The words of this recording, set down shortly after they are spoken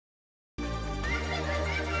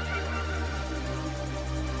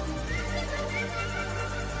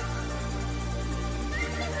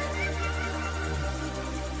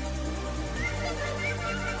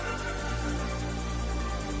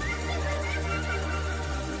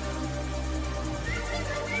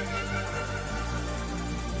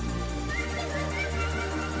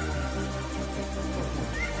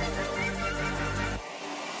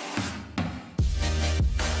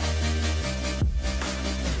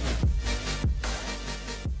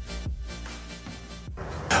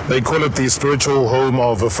They call it the spiritual home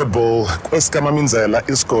of football, Kweskamamindlela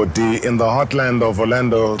Iskoti, in the heartland of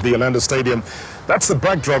Orlando, the Orlando Stadium. That's the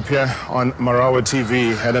backdrop here on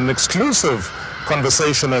marawaTV, and an exclusive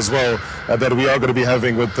conversation as well that we are going to be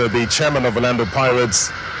having with the chairman of Orlando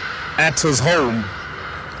Pirates at his home,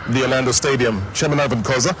 the Orlando Stadium. Chairman Irvin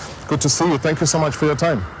Khoza, good to see you. Thank you so much for your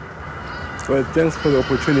time. Well, thanks for the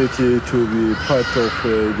opportunity to be part of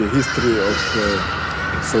the history of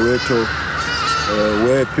Soweto,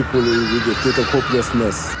 where people with a state of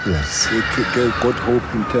hopelessness, yes, they got hope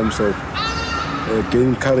in terms of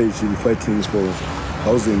gaining courage in fighting for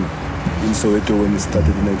housing in Soweto when it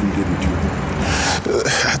started in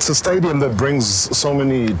 1932. It's a stadium that brings so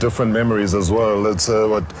many different memories as well. It's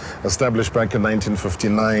established back in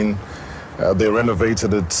 1959. They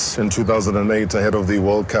renovated it in 2008 ahead of the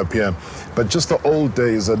World Cup here. But just the old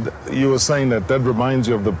days, you were saying that reminds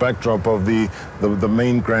you of the backdrop of the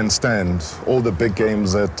main grandstand, all the big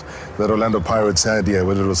games that Orlando Pirates had here,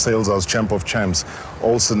 whether it was Sales House Champ of Champs,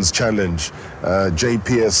 Olsen's Challenge,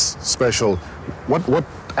 JPS Special. What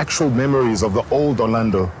actual memories of the old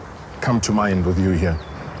Orlando come to mind with you here?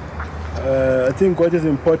 I think what is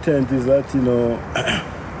important is that, you know,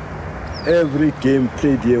 every game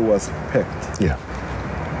played here was packed. Yeah.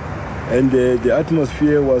 And the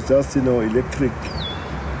atmosphere was just, you know, electric.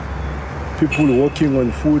 People walking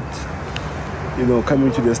on foot, you know,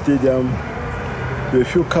 coming to the stadium. There were a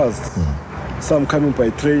few cars, some coming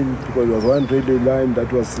by train, because there was one railway line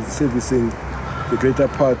that was servicing the greater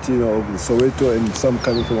part, you know, of Soweto, and some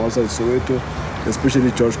coming from outside Soweto,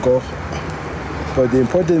 especially George Koch. But the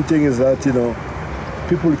important thing is that, you know,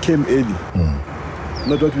 people came early.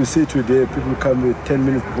 Not what we see today, people come 10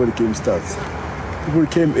 minutes before the game starts. People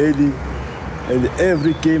came early, and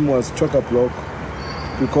every game was chock-a-block,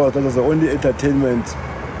 because that was the only entertainment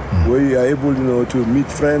where you are able, you know, to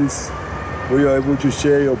meet friends, where you are able to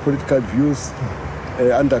share your political views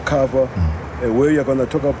undercover, where you are going to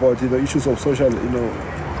talk about, you know, issues of social, you know,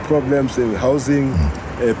 problems, housing,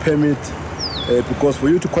 permit, because for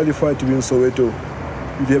you to qualify to be in Soweto,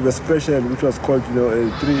 you have a special which was called, you know,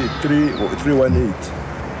 318.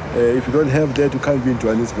 If you don't have that, you can't be in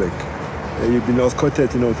Johannesburg. You've been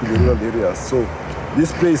escorted, you know, to the rural areas. So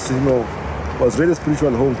this place, you know, was really a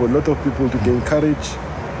spiritual home for a lot of people to gain courage,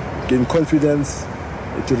 gain confidence,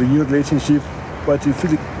 to renew relationship, but you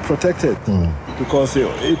feel protected because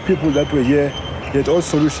people that were here had all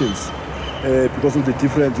solutions because of the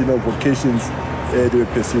different, you know, vocations they were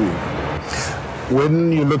pursuing.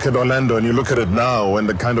 When you look at Orlando and you look at it now and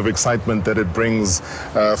the kind of excitement that it brings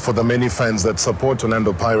for the many fans that support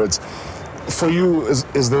Orlando Pirates, for you,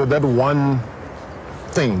 is there that one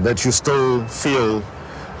thing that you still feel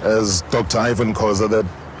as Dr. Irvin Khoza that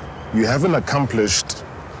you haven't accomplished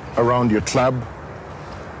around your club,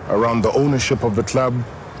 around the ownership of the club,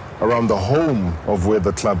 around the home of where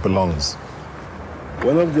the club belongs?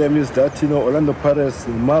 One of them is that, you know, Orlando Pirates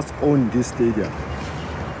must own this stadium.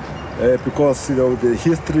 Because, you know, the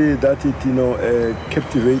history that it, you know,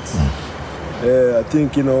 captivates. I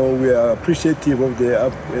think, you know, we are appreciative of the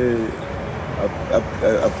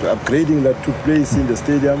upgrading that took place in the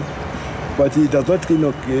stadium, but it does not, you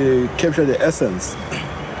know, capture the essence.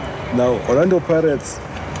 Now, Orlando Pirates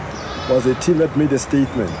was a team that made a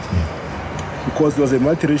statement because it was a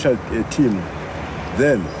multiracial team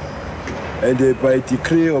then, and by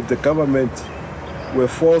decree of the government, were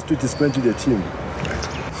forced to dismantle the team.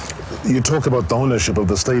 You talk about the ownership of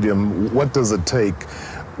the stadium. What does it take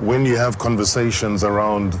when you have conversations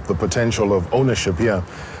around the potential of ownership here?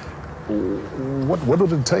 What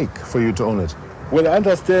would it take for you to own it? Well, I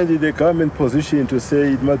understand the government position to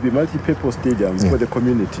say it must be multi-purpose stadium for the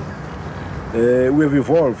community. We have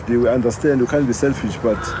evolved. We understand we can't be selfish,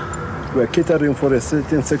 but we are catering for a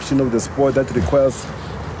certain section of the sport that requires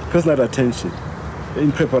personal attention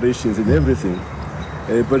in preparations and everything.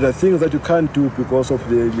 But the things that you can't do because of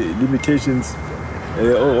the limitations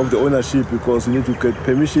of the ownership, because you need to get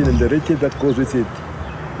permission, and the red tape that goes with it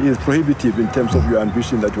is prohibitive in terms of your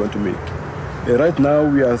ambition that you want to make. Right now,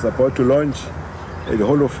 we are about to launch the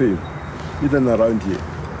Hall of Fame, even around here.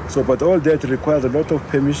 So, but all that requires a lot of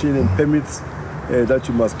permission and permits that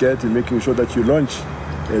you must get in making sure that you launch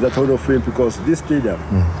that Hall of Fame, because this stadium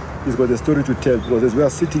has got a story to tell, because as we are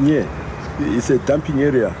sitting here, it's a dumping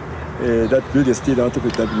area. That build a stadium out of a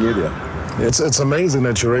dumping area. It's amazing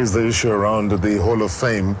that you raised the issue around the Hall of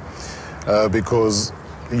Fame because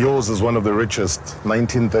yours is one of the richest,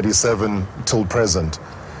 1937 till present.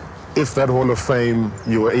 If that Hall of Fame,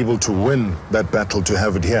 you were able to win that battle to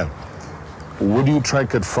have it here, would you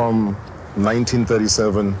track it from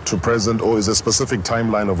 1937 to present, or is there a specific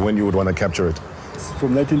timeline of when you would want to capture it? It's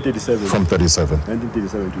from 1937. From 37.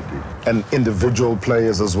 1937 to date. And individual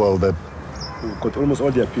players as well that... We've got almost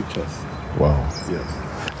all their pictures. Wow.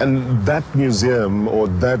 Yes. And that museum or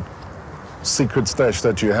that secret stash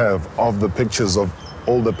that you have of the pictures of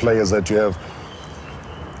all the players that you have,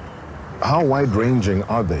 how wide-ranging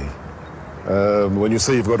are they? When you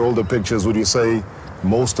say you've got all the pictures, would you say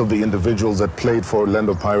most of the individuals that played for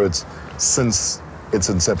Orlando Pirates since its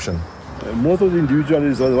inception? Most of the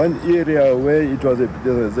individuals was one area where it was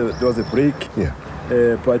there was a break. Yeah.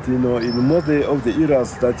 But in most of the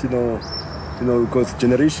eras that because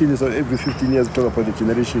generation is every 15 years talk about the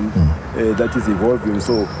generation that is evolving.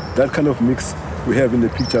 So that kind of mix we have in the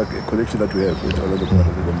picture collection that we have with Orlando Pirates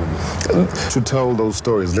at the moment. To tell those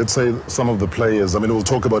stories, let's say some of the players, I mean, we'll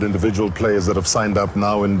talk about individual players that have signed up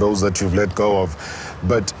now and those that you've let go of.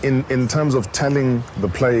 But in terms of telling the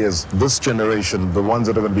players, this generation, the ones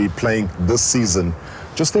that are going to be playing this season,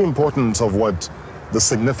 just the importance of what the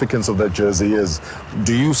significance of that jersey is.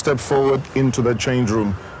 Do you step forward into that change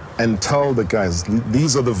room and tell the guys,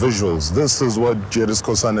 these are the visuals, this is what Irvin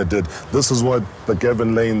Khoza did, this is what the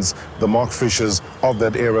Gavin Lanes, the Mark Fishers of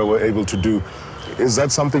that era were able to do? Is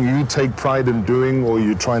that something you take pride in doing, or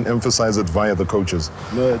you try and emphasize it via the coaches?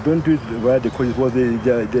 No, I don't do it via the coaches, because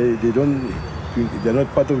they're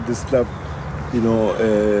not part of this club,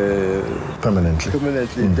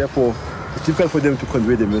 permanently. Therefore, it's difficult for them to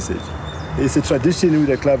convey the message. It's a tradition with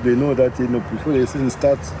the club. They know that before the season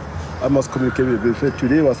starts, I must communicate with them.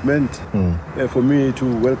 Today was meant for me to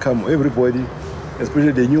welcome everybody,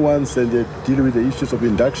 especially the new ones, and deal with the issues of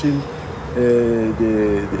induction,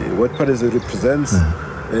 what Paris represents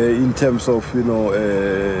in terms of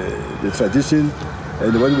the tradition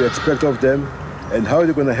and what we expect of them, and how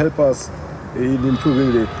they're going to help us in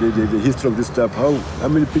improving the history of this club. How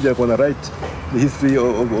many people are going to write the history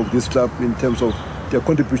of this club in terms of their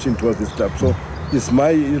contribution towards this club. So it's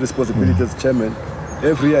my responsibility as chairman.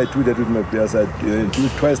 Every year I do that with my players. I do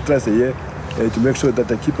it twice a year to make sure that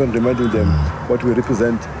I keep on reminding them what we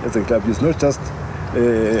represent as a club. It's not just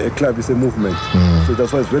a club, it's a movement. So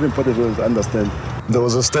that's why it's very important to understand. There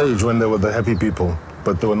was a stage when there were the happy people,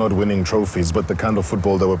 but they were not winning trophies, but the kind of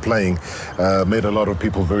football they were playing made a lot of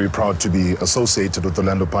people very proud to be associated with the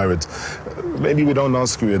Orlando Pirates. Maybe we don't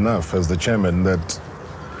ask you enough as the chairman that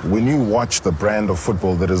when you watch the brand of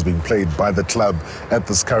football that is being played by the club at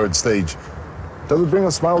this current stage, does it bring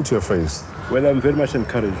a smile to your face? Well, I'm very much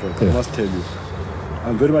encouraged, I must tell you.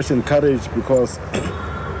 I'm very much encouraged because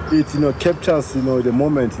it captures the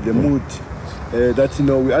moment, the mood, that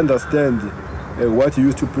we understand what you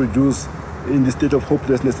used to produce in the state of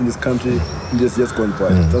hopelessness in this country in these years gone by.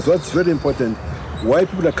 That's what's very important. Why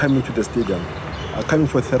people are coming to the stadium, are coming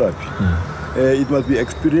for therapy. It must be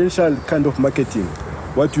experiential kind of marketing,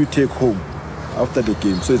 what you take home after the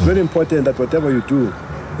game. So it's very important that whatever you do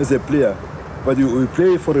as a player, but you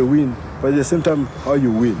play for a win, but at the same time, how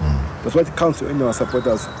you win. That's what counts in our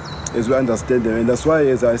supporters, as we understand them. And that's why,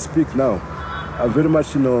 as I speak now, I'm very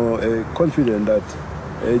much confident that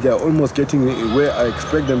they are almost getting where I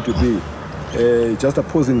expect them to be. Just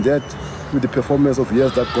opposing that with the performance of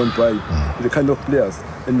years that gone by, with the kind of players.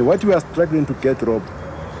 And what we are struggling to get, Rob,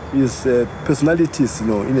 is personalities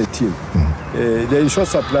in a team. They're in short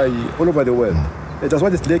supply all over the world. That's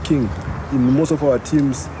what is lacking in most of our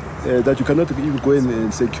teams, that you cannot even go in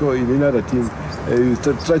and secure in another team. You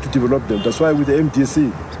try to develop them. That's why with the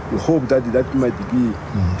MDC, we hope that might be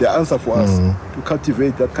the answer for us to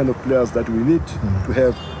cultivate that kind of players that we need to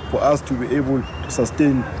have for us to be able to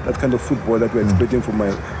sustain that kind of football that we're expecting from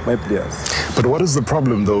my players. But what is the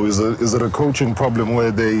problem, though? Is it a coaching problem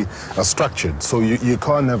where they are structured? So you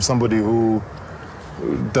can't have somebody who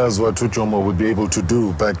does what Tuchomo would be able to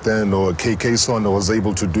do back then, or KK Sona was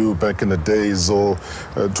able to do back in the days, or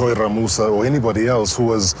Toy Ramusa, or anybody else who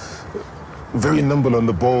was very nimble on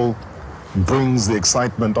the ball, brings the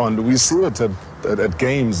excitement on. We see it at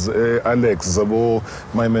games, Alex, Zabo,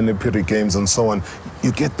 my Menipiri games and so on.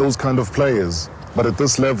 You get those kind of players, but at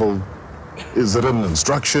this level, is it an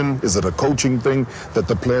instruction? Is it a coaching thing that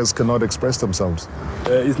the players cannot express themselves?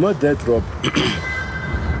 It's not that, Rob.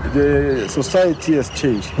 The society has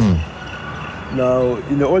changed. Now,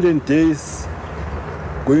 in the olden days,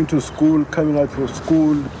 going to school, coming out from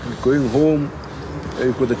school, going home,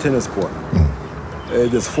 you've got the tennis court.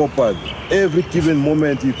 There's 4 parts. Every given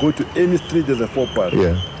moment you go to any street, there's a 4 part.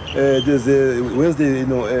 There's a Wednesday,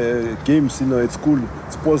 games, at school,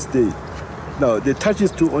 sports day. Now, the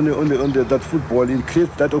touches to on that football, it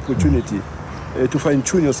creates that opportunity to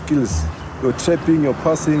fine-tune your skills, your trapping, your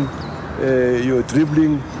passing, your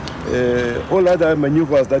dribbling, all other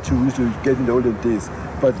maneuvers that you used to get in the olden days.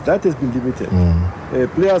 But that has been limited.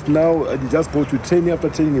 Players now, they just go to training after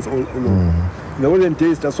training is all. In the olden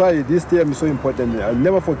days, that's why this stadium is so important. I'll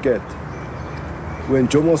never forget when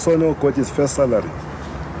Jomo Sono got his first salary.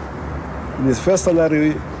 In his first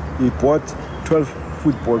salary, he bought 12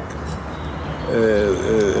 footballs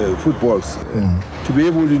to be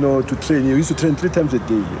able, to train. He used to train 3 times a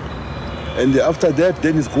day. And after that,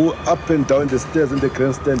 then he's go up and down the stairs in the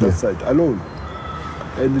grandstand outside, alone.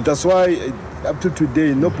 And that's why, up to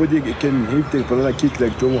today, nobody can hit the banana kick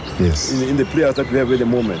like Jomo in the players that we have at the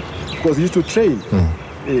moment. Because he used to train.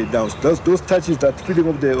 Those touches, that feeling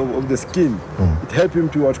of the skin, it helped him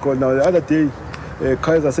to what's called. Now, the other day,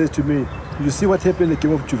 Kaiser says to me, "You see what happened in the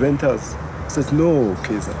game of Juventus?" I said, "No,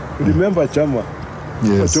 Kaiser. Remember Jama?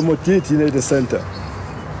 What Jomo did in the center.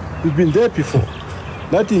 We've been there before.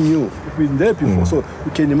 Nothing new. We've been there before." So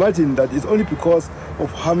you can imagine that it's only because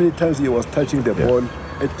of how many times he was touching the ball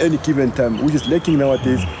at any given time, which is lacking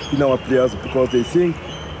nowadays in our players, because they think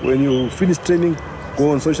when you finish training,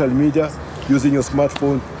 go on social media using your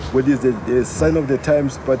smartphone, what is the sign of the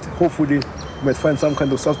times, but hopefully you might find some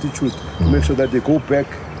kind of substitute to make sure that they go back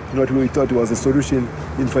to what we thought was a solution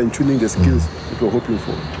in fine-tuning the skills that we're hoping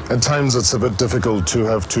for. At times it's a bit difficult to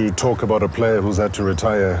have to talk about a player who's had to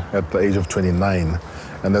retire at the age of 29,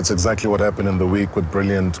 and that's exactly what happened in the week with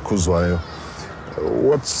brilliant Khoza.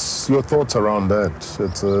 What's your thoughts around that?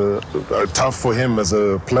 It's tough for him as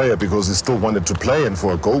a player because he still wanted to play, and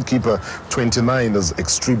for a goalkeeper, 29 is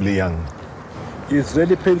extremely young. It's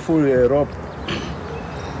really painful, Rob,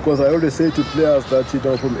 because I always say to players that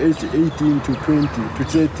from age 18 to 20 to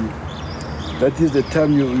 30, that is the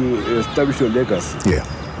time you establish your legacy.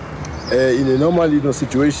 In a normal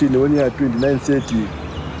situation, when you are 29, 30,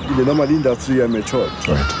 in the normal industry, you are mature.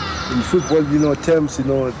 Right. In football, terms,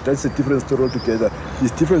 that's a different story altogether.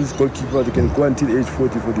 It's different as goalkeeper, they can go until age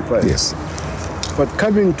 40, 45. Yes. But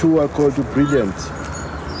coming to what I call to brilliant,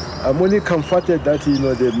 I'm only comforted that,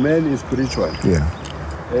 the man is spiritual.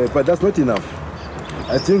 But that's not enough.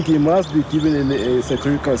 I think he must be given a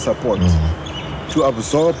psychological support to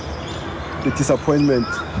absorb the disappointment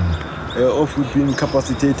of being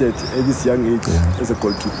incapacitated at this young age as a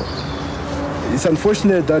goalkeeper. It's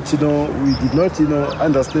unfortunate that we did not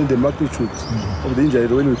understand the magnitude of the injury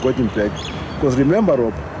when we got him back. Because remember,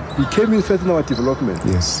 Rob, he came in first in our development.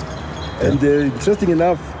 And interesting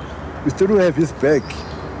enough, we still have his back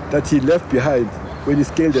that he left behind when he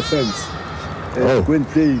scaled the fence to go and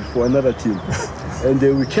play for another team. And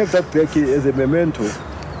we kept that back as a memento.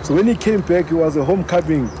 So when he came back, it was a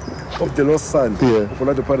homecoming of the lost son of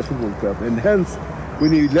Orlando Pirates Football Club. And hence,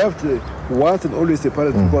 when he left, once and always the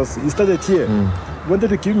Pirates, because he started here, we wanted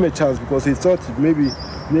to give him a chance because he thought maybe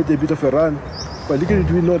he needed a bit of a run. But little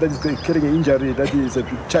did we know that he's carrying an injury that is a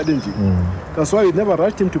bit challenging. That's why we never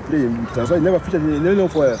rushed him to play. That's why he never featured in any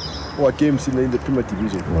of our games in the Premier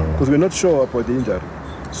Division, because we're not sure about the injury.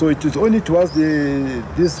 So it was only towards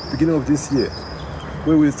this beginning of this year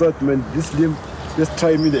where we thought, man, this limb, let's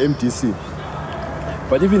try him in the MDC.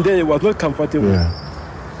 But even then, it was not comfortable.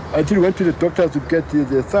 Until we went to the doctor to get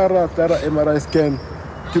the thorough MRI scan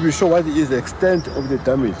to be sure what is the extent of the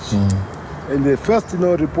damage. And the first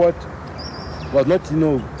report was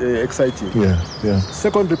not exciting.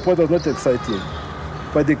 Second report was not exciting.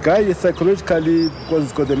 But the guy psychologically, because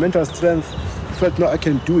he's got the mental strength, felt, no, I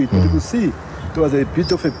can do it. But you could see there was a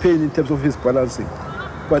bit of a pain in terms of his balancing.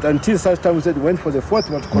 But until such time we said went for the fourth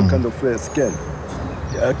kind of scan.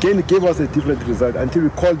 Again, it gave us a different result until we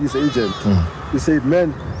called his agent. We said,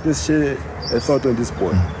 man, let's share a thought on this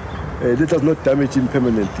boy. Let us not damage him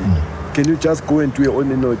permanently. Can you just go and do your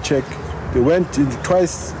own check? They went in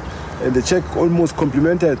twice, and the check almost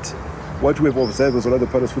complemented what we have observed as Orlando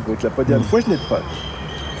Pirates Football Club. But the unfortunate part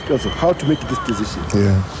was how to make this decision.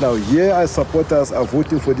 Now, here our supporters are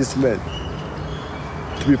voting for this man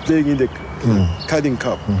to be playing in the Carling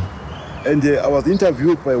Cup. And I was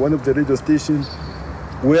interviewed by one of the radio stations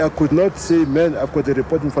where I could not say, man, I've got the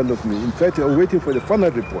report in front of me. In fact, I'm waiting for the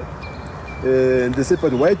final report. And they said,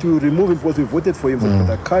 but why do you remove him? Because we voted for him.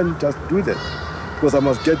 But I can't just do that, because I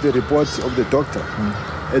must get the report of the doctor.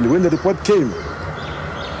 And when the report came,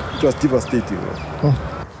 it was devastating.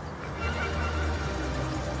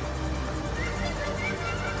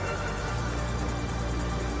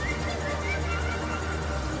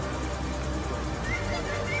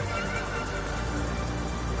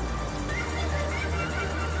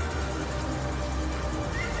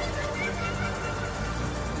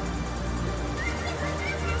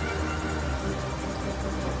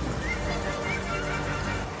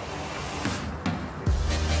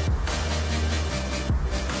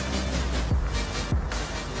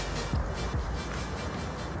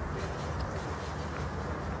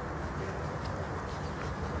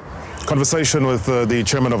 Conversation with the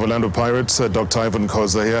chairman of Orlando Pirates, Dr. Irvin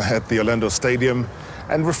Khoza, here at the Orlando Stadium,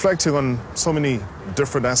 and reflecting on so many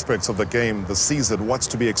different aspects of the game, the season, what's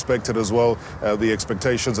to be expected as well, the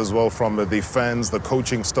expectations as well from the fans, the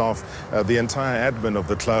coaching staff, the entire admin of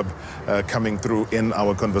the club coming through in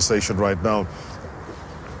our conversation right now.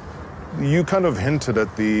 You kind of hinted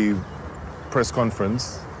at the press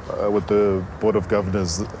conference with the Board of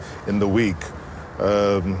Governors in the week,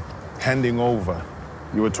 handing over.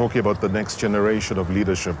 You were talking about the next generation of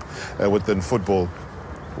leadership within football.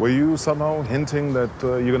 Were you somehow hinting that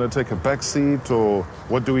you're going to take a back seat, or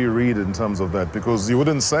what do we read in terms of that? Because you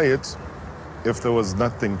wouldn't say it if there was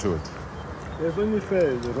nothing to it. It's only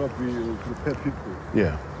fair, Rob, we prepare people.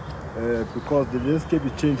 Yeah. Because the landscape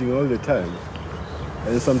is changing all the time.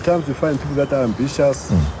 And sometimes you find people that are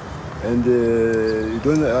ambitious and you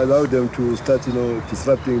don't allow them to start,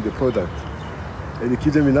 disrupting the product. And you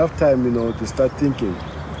give them enough time, to start thinking.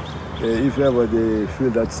 If ever they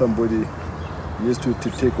feel that somebody needs to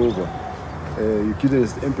take over, you give them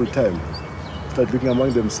ample time. Start looking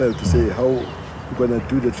among themselves to say how you're going to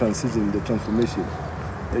do the transition, the transformation.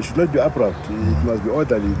 It should not be abrupt. It must be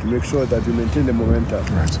orderly to make sure that you maintain the momentum.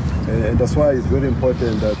 Right. And that's why it's very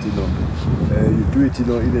important that you do it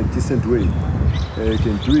in a decent way. You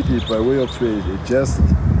can do it by way of a jest,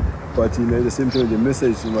 but at the same time the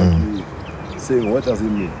message must be saying what does it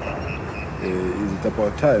mean. Is it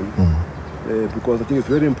about time? Because I think it's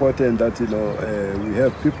very important that we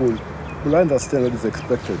have people who understand what is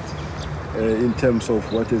expected in terms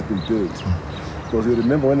of what has been built. Because you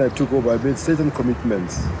remember when I took over, I made certain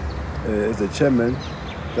commitments as a chairman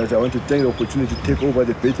that I want to take the opportunity to take over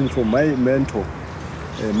the baton from my mentor,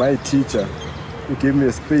 my teacher, who gave me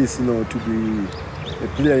a space, to be a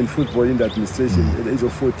player in football in the administration at the age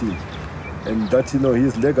of 14. And that,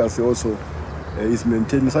 his legacy also is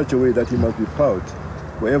maintained in such a way that he must be proud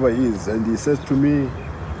wherever he is. And he says to me,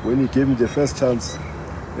 when he gave me the first chance,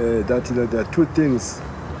 that there are two things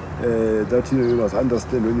that you must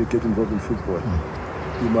understand when you get involved in football.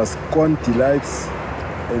 You must scorn delights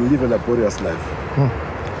and live a laborious life.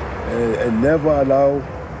 And never allow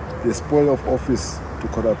the spoil of office to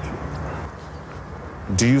corrupt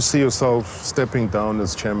you. Do you see yourself stepping down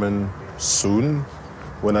as chairman soon?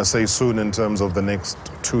 When I say soon, in terms of the next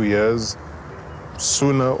 2 years,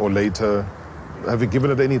 sooner or later, have you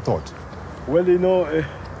given it any thought? Well,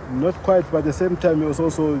 not quite, but at the same time, you must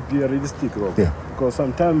also be realistic, Rob. Yeah. Because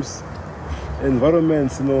sometimes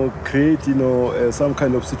environments, create, some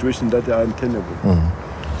kind of situation that are untenable.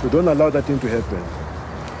 So don't allow that thing to happen.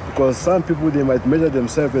 Because some people, they might measure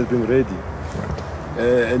themselves as being ready.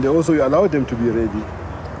 Right. And also you allow them to be ready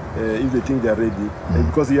if they think they are ready. And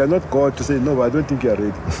because you are not God to say, no, but I don't think you are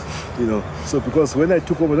ready. So because when I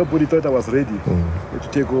took over, nobody thought I was ready to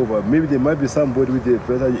take over. Maybe there might be somebody with a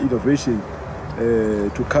better innovation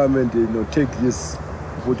to come and take this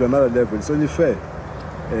to another level. It's only fair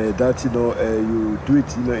that you do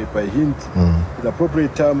it by hint. At the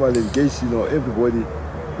appropriate time, I'll engage everybody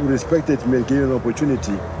who respected me and gave an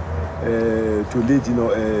opportunity to lead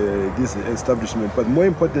this establishment. But more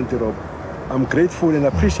importantly, Rob, I'm grateful and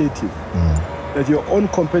appreciative that your own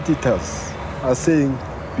competitors are saying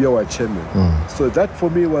be our chairman. So that for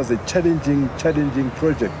me was a challenging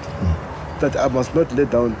project that I must not let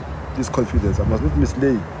down this confidence. I must not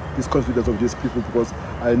mislay this confidence of these people, because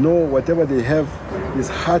I know whatever they have is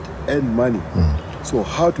hard-earned money. So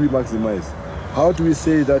how do we maximize? How do we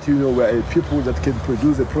say that we are a people that can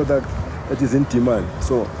produce a product that is in demand?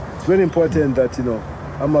 So it's very important that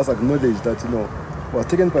I must acknowledge that I was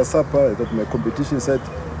taken by surprise that my competition said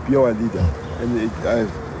be our leader, and I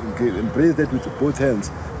embraced that with both hands,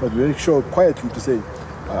 but make sure quietly to say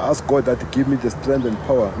I ask God that to give me the strength and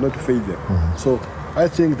power, not failure. So I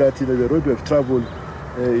think that the road we have traveled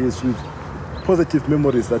is with positive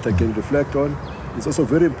memories that I can reflect on. It's also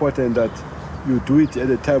very important that you do it at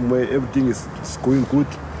a time where everything is going good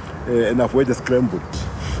and avoid the scramble.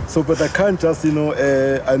 So, but I can't just,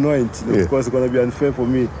 anoint, because it's going to be unfair for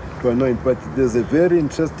me to anoint. But there's a very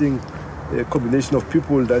interesting combination of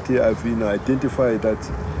people that I've identified that,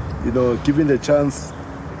 given the chance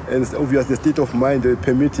and obviously the state of mind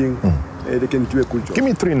permitting, they can do a good job. Give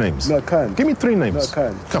me 3 names. No, I can't. Give me 3 names. No, I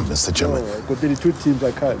can't. Come, Mr. Chairman. No, I've got 32 teams,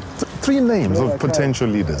 I can't. 3 names of potential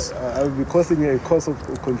leaders. I will be causing a cause of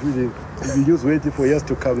confusion if you use waiting for years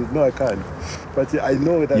to come. No, I can't. But I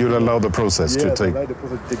know that... You'll allow the process to take... allow the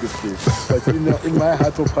process to take its place. But in my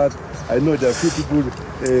heart of heart, I know there are few people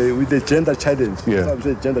with a gender challenge. Yeah. Some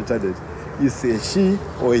say gender challenge. It's a she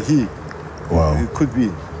or a he. Wow. It could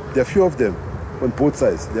be. There are few of them on both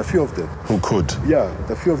sides. There are few of them. Who could? Yeah,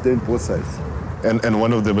 there are few of them on both sides. And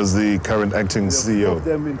one of them is the current acting CEO. Of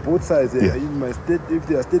them in both sides. In my state, if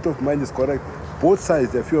their state of mind is correct, both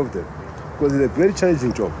sides, there are few of them. Because it's a very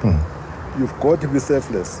challenging job. You've got to be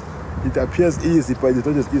selfless. It appears easy, but it's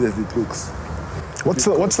not as easy as it looks.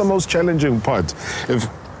 What's the most challenging part?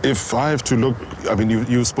 If I have to look, I mean,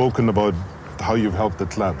 you've spoken about how you've helped the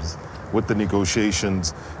clubs with the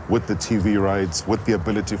negotiations, with the TV rights, with the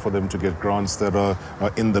ability for them to get grants that are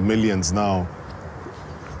in the millions now.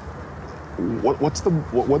 What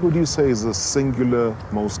would you say is the singular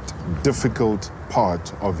most difficult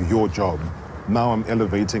part of your job? Now I'm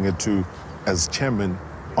elevating it to as chairman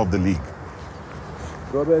of the league.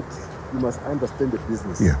 Robert, you must understand the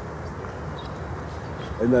business. Yeah.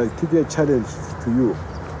 And I take a challenge to you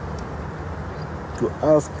to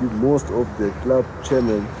ask most of the club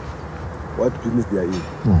chairmen what business they are in.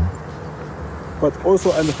 But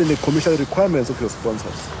also understand the commercial requirements of your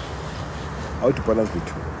sponsors. How to balance the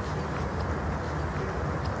two.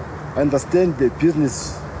 Understand the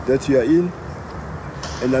business that you are in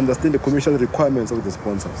and understand the commercial requirements of the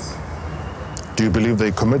sponsors. Do you believe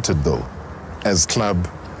they committed though, as club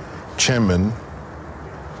chairman,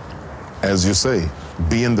 as you say,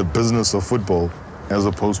 be in the business of football as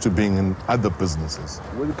opposed to being in other businesses?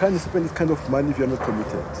 Well, you can't spend this kind of money if you're not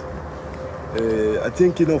committed. I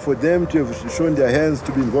think, for them to have shown their hands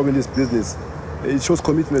to be involved in this business, it shows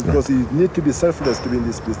commitment because you need to be selfless to be in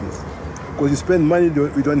this business. Because you spend money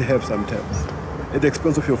you don't have sometimes at the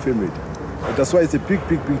expense of your family. And that's why it's a big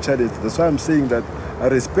challenge. That's why I'm saying that I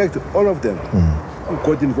respect all of them who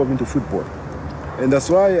got involved into football. And that's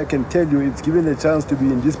why I can tell you it's given a chance to be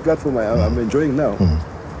in this platform I'm enjoying now.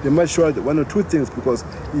 They might show one or two things because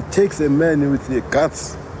it takes a man with the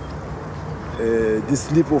guts,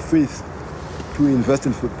 this leap of faith to invest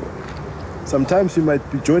in football. Sometimes you might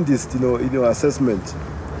be jaundiced, in your assessment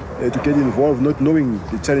to get involved, not knowing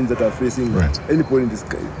the challenge that are facing anybody in this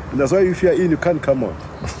case. And that's why if you are in, you can't come out.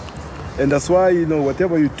 And that's why,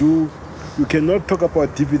 whatever you do, you cannot talk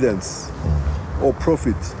about dividends or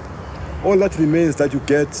profit. All that remains that you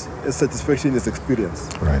get is satisfaction, is experience.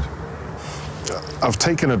 Right. I've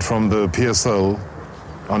taken it from the PSL.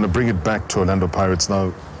 I want to bring it back to Orlando Pirates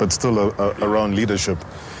now, but still around leadership.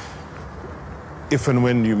 If and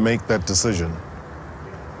when you make that decision,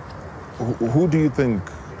 who do you think,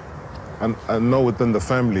 and I know within the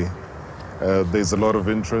family, there's a lot of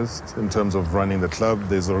interest in terms of running the club.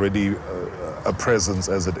 There's already a presence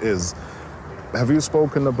as it is. Have you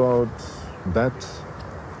spoken about that?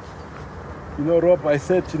 Rob, I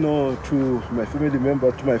said, to my family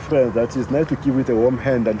member, to my friends, that it's nice to give it a warm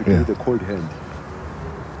hand than to give it a cold hand.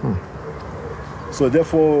 So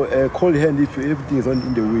therefore, a cold hand, if everything is on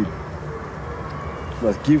in the wheel, you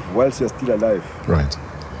must give whilst you're still alive. Right.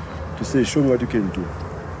 To say, show me what you can do.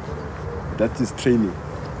 That is training.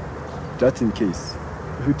 Just in case.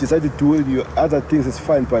 If you decide to do your other things, it's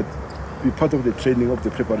fine, but be part of the training, of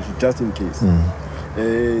the preparation, just in case.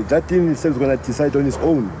 That team itself is going to decide on its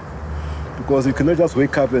own. Because you cannot just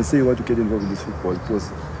wake up and say you want to get involved in this football.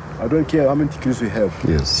 Because I don't care how many degrees you have.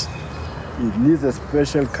 Yes. It needs a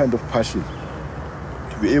special kind of passion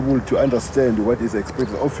to be able to understand what is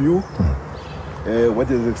expected of you, what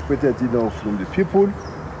is expected, from the people,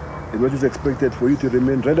 and what is expected for you to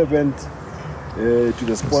remain relevant to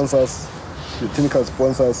the sponsors, to the technical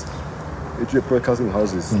sponsors, to the broadcasting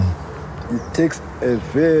houses. It takes a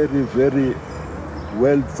very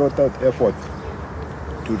well thought out effort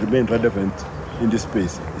to remain relevant in this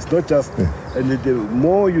space. It's not just, and the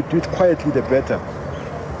more you do it quietly, the better,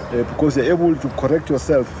 because you're able to correct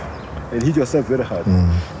yourself and hit yourself very hard.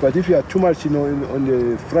 But if you are too much, on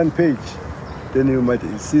the front page, then you might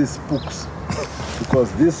see spooks,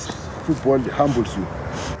 because this football humbles you.